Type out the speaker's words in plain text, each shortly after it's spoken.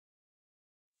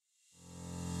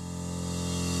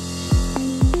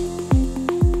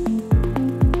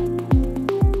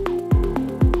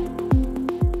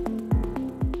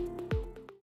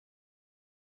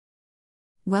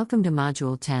Welcome to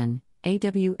Module 10,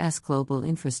 AWS Global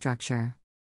Infrastructure.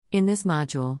 In this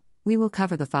module, we will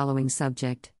cover the following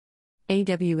subject: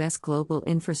 AWS Global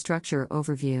Infrastructure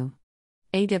Overview,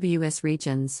 AWS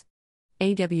Regions,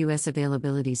 AWS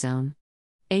Availability Zone,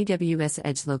 AWS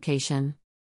Edge Location,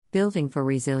 Building for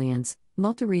Resilience,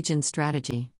 Multi-Region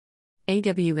Strategy,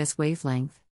 AWS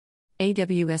Wavelength,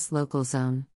 AWS Local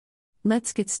Zone.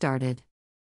 Let's get started.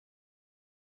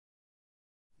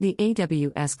 The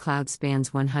AWS cloud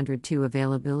spans 102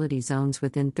 availability zones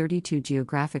within 32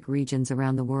 geographic regions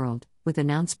around the world, with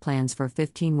announced plans for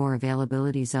 15 more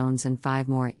availability zones and 5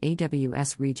 more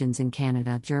AWS regions in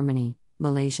Canada, Germany,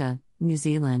 Malaysia, New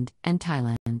Zealand, and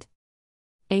Thailand.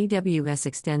 AWS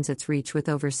extends its reach with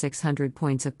over 600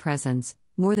 points of presence,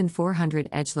 more than 400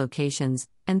 edge locations,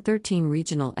 and 13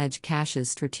 regional edge caches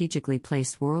strategically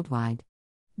placed worldwide.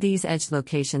 These edge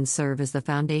locations serve as the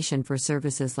foundation for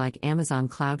services like Amazon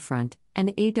CloudFront and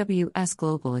AWS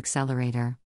Global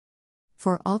Accelerator.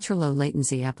 For ultra-low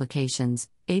latency applications,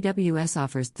 AWS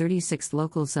offers 36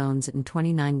 local zones and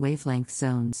 29 wavelength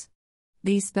zones.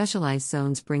 These specialized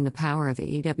zones bring the power of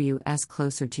AWS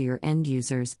closer to your end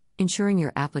users, ensuring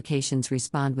your applications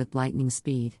respond with lightning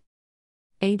speed.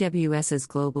 AWS's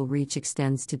global reach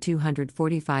extends to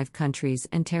 245 countries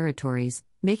and territories,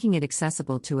 making it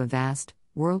accessible to a vast,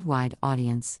 worldwide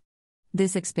audience.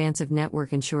 This expansive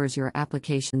network ensures your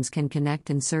applications can connect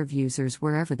and serve users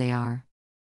wherever they are.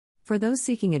 For those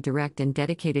seeking a direct and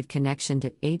dedicated connection to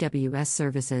AWS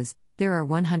services, there are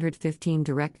 115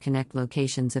 Direct Connect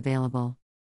locations available.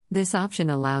 This option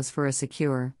allows for a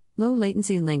secure,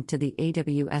 low-latency link to the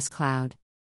AWS cloud.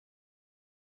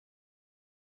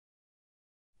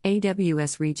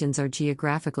 AWS regions are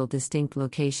geographical distinct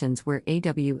locations where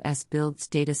AWS builds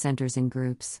data centers in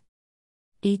groups.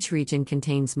 Each region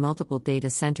contains multiple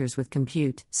data centers with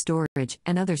compute, storage,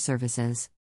 and other services.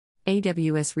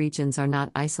 AWS regions are not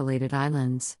isolated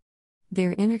islands.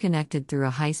 They're interconnected through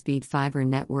a high-speed fiber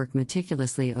network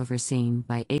meticulously overseen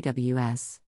by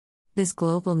AWS. This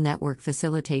global network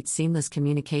facilitates seamless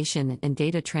communication and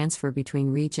data transfer between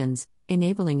regions,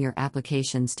 enabling your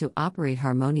applications to operate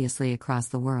harmoniously across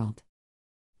the world.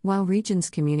 While regions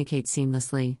communicate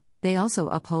seamlessly, they also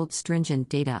uphold stringent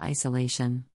data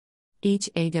isolation.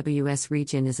 Each AWS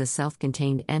region is a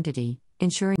self-contained entity,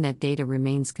 ensuring that data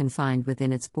remains confined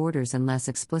within its borders unless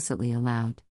explicitly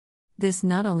allowed. This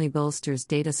not only bolsters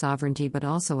data sovereignty but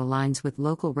also aligns with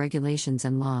local regulations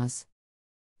and laws.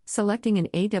 Selecting an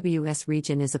AWS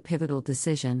region is a pivotal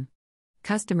decision.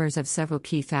 Customers have several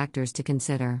key factors to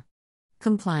consider.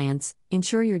 Compliance: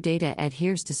 ensure your data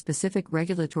adheres to specific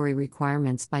regulatory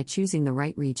requirements by choosing the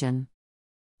right region.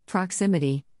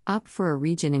 Proximity: opt for a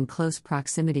region in close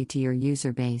proximity to your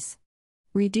user base.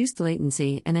 Reduced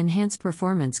latency and enhanced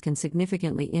performance can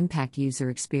significantly impact user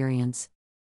experience.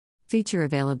 Feature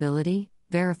availability: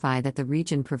 verify that the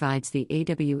region provides the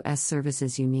AWS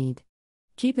services you need.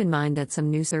 Keep in mind that some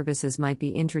new services might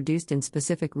be introduced in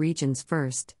specific regions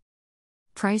first.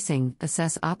 Pricing: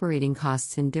 assess operating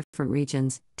costs in different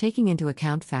regions, taking into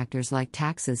account factors like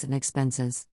taxes and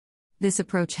expenses. This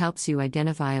approach helps you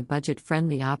identify a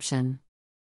budget-friendly option.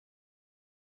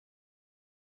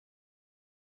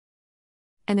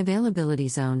 An availability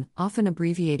zone, often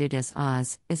abbreviated as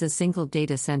AWS, is a single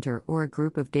data center or a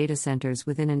group of data centers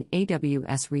within an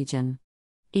AWS region.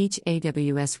 Each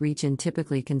AWS region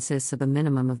typically consists of a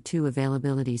minimum of 2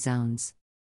 availability zones.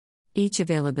 Each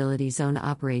availability zone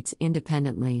operates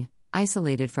independently,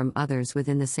 isolated from others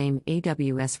within the same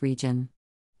AWS region.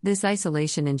 This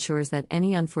isolation ensures that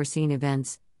any unforeseen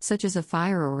events, such as a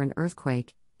fire or an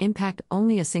earthquake, impact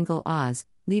only a single AWS,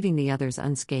 leaving the others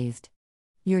unscathed.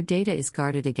 Your data is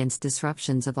guarded against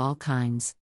disruptions of all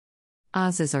kinds.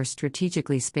 AWSs are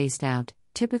strategically spaced out,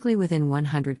 typically within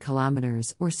 100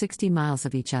 kilometers or 60 miles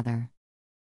of each other.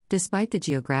 Despite the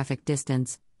geographic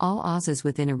distance, all AWSs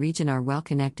within a region are well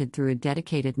connected through a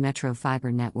dedicated metro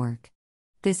fiber network.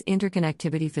 This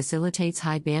interconnectivity facilitates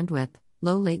high bandwidth,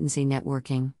 low latency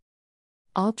networking.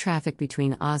 All traffic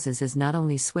between AWSs is not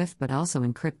only swift but also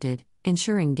encrypted,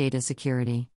 ensuring data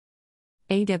security.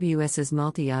 AWS's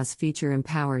multi-AWS feature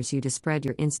empowers you to spread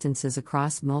your instances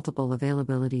across multiple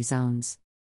availability zones.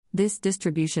 This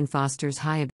distribution fosters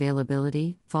high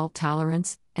availability, fault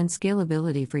tolerance, and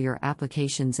scalability for your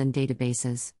applications and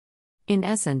databases. In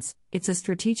essence, it's a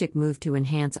strategic move to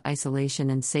enhance isolation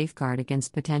and safeguard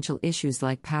against potential issues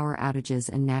like power outages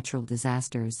and natural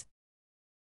disasters.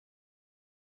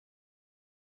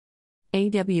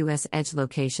 AWS Edge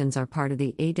locations are part of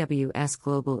the AWS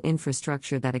global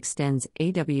infrastructure that extends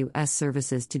AWS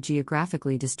services to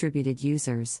geographically distributed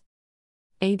users.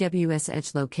 AWS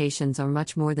Edge locations are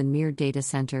much more than mere data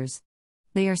centers.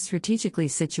 They are strategically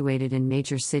situated in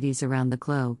major cities around the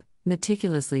globe,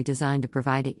 meticulously designed to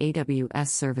provide AWS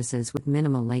services with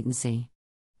minimal latency.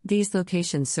 These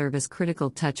locations serve as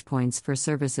critical touchpoints for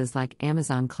services like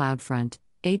Amazon CloudFront,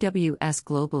 AWS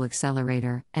Global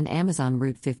Accelerator, and Amazon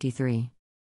Route 53.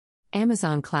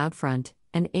 Amazon CloudFront,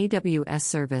 an AWS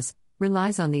service,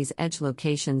 relies on these edge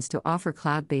locations to offer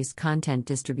cloud-based content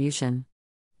distribution.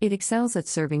 It excels at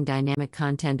serving dynamic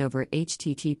content over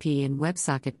HTTP and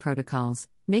WebSocket protocols,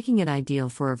 making it ideal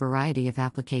for a variety of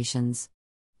applications.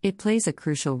 It plays a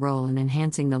crucial role in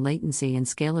enhancing the latency and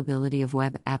scalability of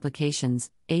web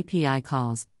applications, API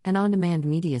calls, and on-demand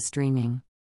media streaming.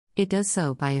 It does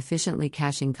so by efficiently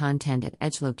caching content at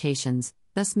edge locations,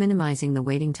 thus minimizing the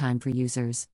waiting time for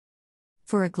users.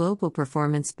 For a global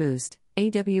performance boost,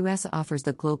 AWS offers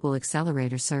the Global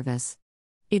Accelerator service.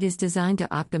 It is designed to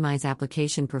optimize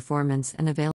application performance and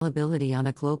availability on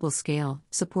a global scale,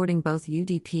 supporting both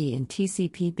UDP and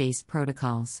TCP-based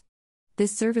protocols.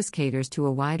 This service caters to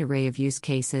a wide array of use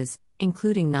cases,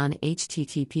 including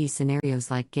non-HTTP scenarios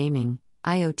like gaming,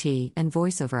 IoT, and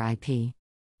voice-over IP.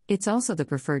 It's also the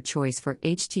preferred choice for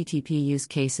HTTP use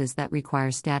cases that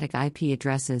require static IP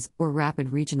addresses or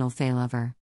rapid regional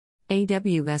failover.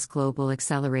 AWS Global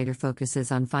Accelerator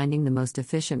focuses on finding the most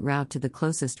efficient route to the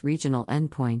closest regional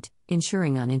endpoint,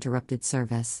 ensuring uninterrupted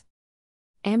service.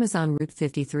 Amazon Route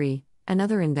 53,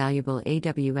 another invaluable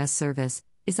AWS service,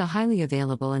 is a highly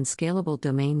available and scalable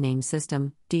domain name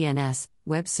system (DNS)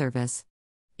 web service.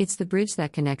 It's the bridge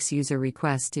that connects user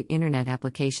requests to Internet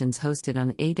applications hosted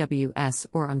on AWS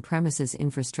or on-premises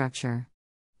infrastructure.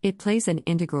 It plays an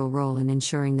integral role in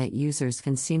ensuring that users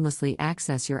can seamlessly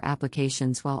access your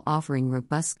applications while offering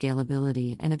robust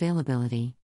scalability and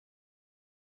availability.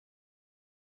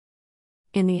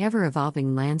 In the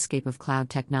ever-evolving landscape of cloud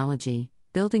technology,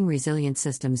 building resilient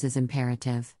systems is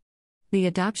imperative. The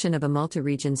adoption of a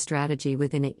multi-region strategy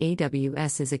within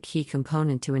AWS is a key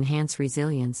component to enhance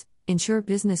resilience, ensure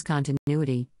business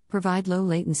continuity, provide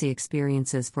low-latency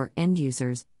experiences for end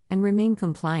users, and remain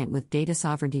compliant with data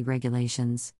sovereignty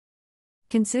regulations.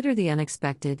 Consider the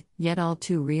unexpected, yet all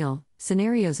too real,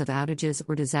 scenarios of outages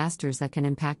or disasters that can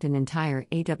impact an entire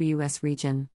AWS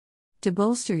region. To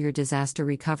bolster your disaster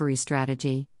recovery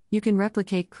strategy, you can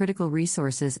replicate critical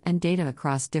resources and data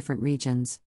across different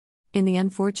regions. In the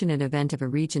unfortunate event of a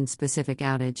region-specific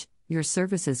outage, your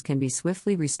services can be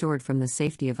swiftly restored from the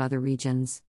safety of other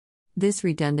regions. This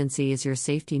redundancy is your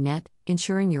safety net,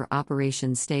 ensuring your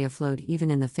operations stay afloat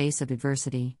even in the face of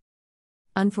adversity.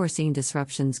 Unforeseen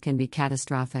disruptions can be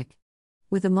catastrophic.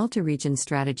 With a multi-region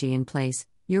strategy in place,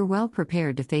 you're well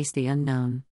prepared to face the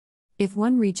unknown. If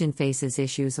one region faces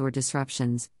issues or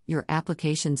disruptions, your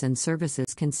applications and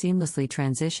services can seamlessly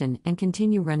transition and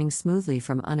continue running smoothly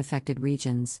from unaffected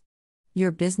regions.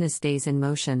 Your business stays in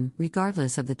motion,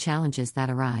 regardless of the challenges that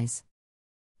arise.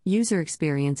 User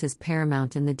experience is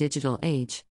paramount in the digital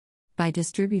age. By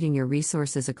distributing your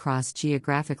resources across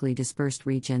geographically dispersed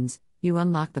regions, you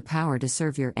unlock the power to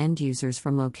serve your end users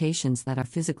from locations that are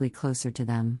physically closer to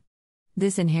them.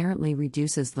 This inherently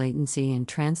reduces latency and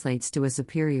translates to a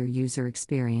superior user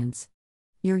experience.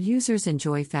 Your users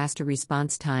enjoy faster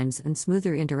response times and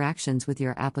smoother interactions with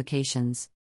your applications.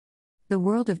 The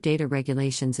world of data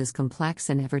regulations is complex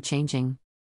and ever-changing.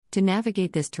 To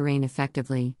navigate this terrain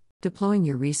effectively, deploying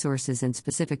your resources in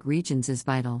specific regions is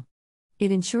vital.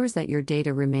 It ensures that your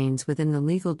data remains within the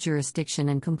legal jurisdiction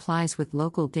and complies with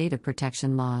local data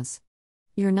protection laws.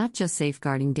 You're not just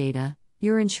safeguarding data,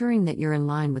 you're ensuring that you're in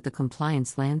line with the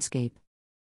compliance landscape.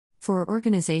 For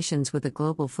organizations with a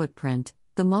global footprint,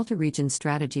 the multi-region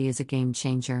strategy is a game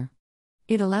changer.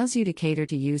 It allows you to cater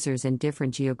to users in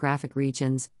different geographic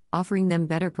regions, offering them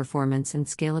better performance and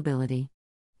scalability.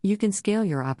 You can scale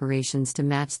your operations to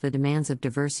match the demands of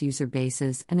diverse user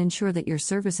bases and ensure that your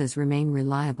services remain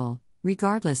reliable,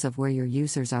 regardless of where your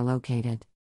users are located.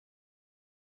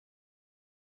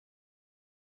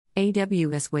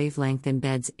 AWS Wavelength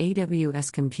embeds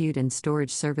AWS compute and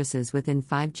storage services within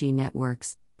 5G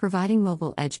networks, providing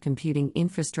mobile edge computing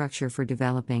infrastructure for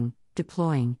developing,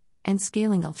 deploying, and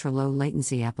scaling ultra-low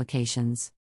latency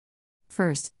applications.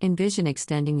 First, envision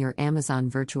extending your Amazon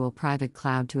virtual private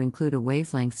cloud to include a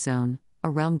wavelength zone, a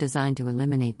realm designed to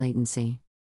eliminate latency.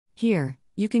 Here,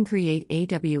 you can create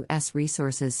AWS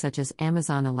resources such as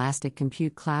Amazon Elastic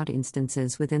Compute Cloud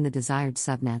instances within the desired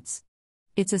subnets.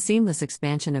 It's a seamless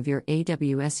expansion of your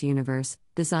AWS universe,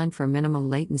 designed for minimal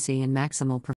latency and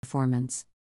maximal performance.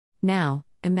 Now,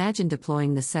 imagine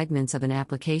deploying the segments of an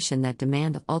application that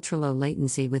demand ultra-low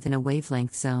latency within a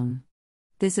wavelength zone.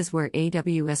 This is where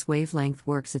AWS Wavelength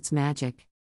works its magic.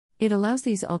 It allows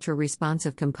these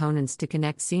ultra-responsive components to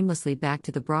connect seamlessly back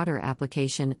to the broader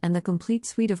application and the complete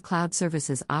suite of cloud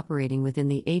services operating within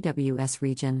the AWS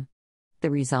region.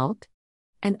 The result?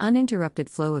 An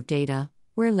uninterrupted flow of data,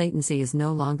 where latency is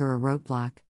no longer a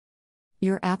roadblock.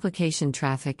 Your application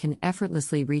traffic can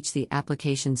effortlessly reach the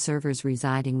application servers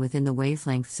residing within the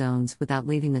wavelength zones without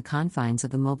leaving the confines of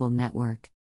the mobile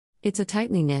network. It's a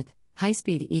tightly knit,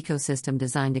 high-speed ecosystem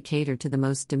designed to cater to the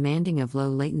most demanding of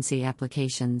low-latency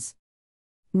applications.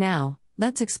 Now,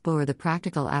 let's explore the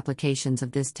practical applications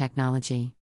of this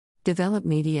technology. Develop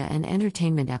media and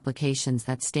entertainment applications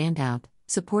that stand out,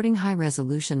 supporting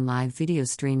high-resolution live video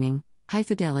streaming,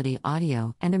 high-fidelity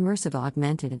audio, and immersive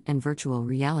augmented and virtual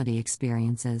reality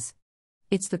experiences.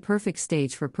 It's the perfect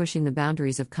stage for pushing the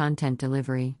boundaries of content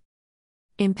delivery.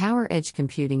 Empower edge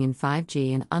computing in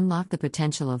 5G and unlock the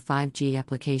potential of 5G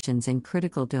applications in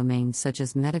critical domains such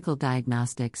as medical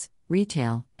diagnostics,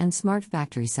 retail, and smart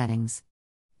factory settings.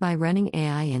 By running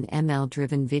AI and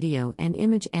ML-driven video and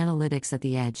image analytics at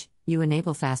the edge, you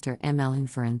enable faster ML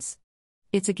inference.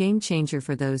 It's a game changer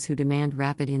for those who demand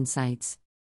rapid insights.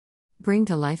 Bring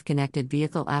to life connected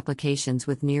vehicle applications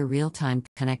with near real-time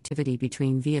connectivity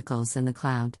between vehicles and the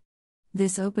cloud.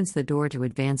 This opens the door to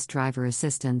advanced driver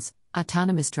assistance,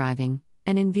 autonomous driving,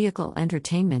 and in-vehicle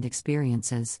entertainment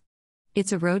experiences.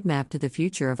 It's a roadmap to the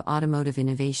future of automotive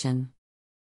innovation.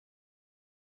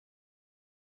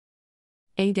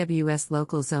 AWS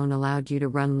Local Zone allowed you to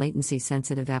run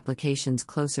latency-sensitive applications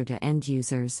closer to end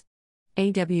users.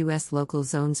 AWS Local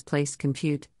Zones placed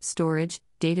compute, storage,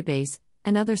 database,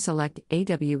 and other select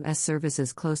AWS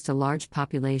services close to large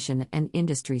population and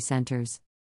industry centers.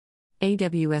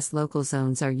 AWS Local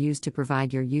Zones are used to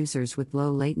provide your users with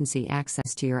low-latency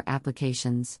access to your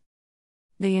applications.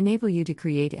 They enable you to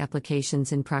create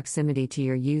applications in proximity to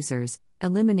your users,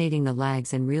 eliminating the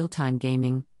lags in real-time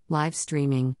gaming, live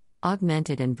streaming,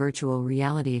 augmented and virtual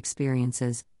reality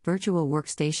experiences, virtual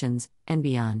workstations, and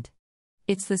beyond.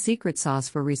 It's the secret sauce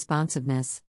for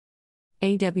responsiveness.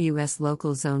 AWS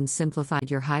Local Zones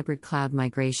simplified your hybrid cloud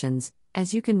migrations,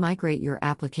 as you can migrate your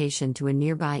application to a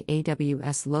nearby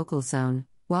AWS local zone,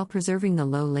 while preserving the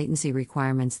low latency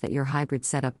requirements that your hybrid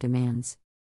setup demands.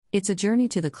 It's a journey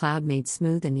to the cloud made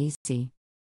smooth and easy.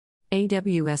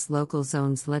 AWS Local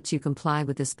Zones lets you comply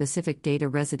with the specific data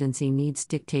residency needs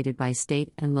dictated by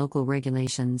state and local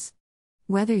regulations.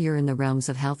 Whether you're in the realms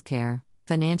of healthcare,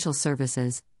 financial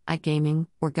services, iGaming,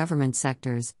 or government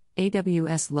sectors,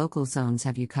 AWS Local Zones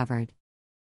have you covered.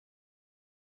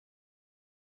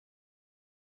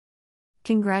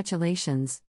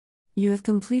 Congratulations! You have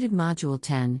completed Module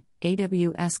 10,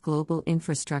 AWS Global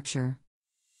Infrastructure.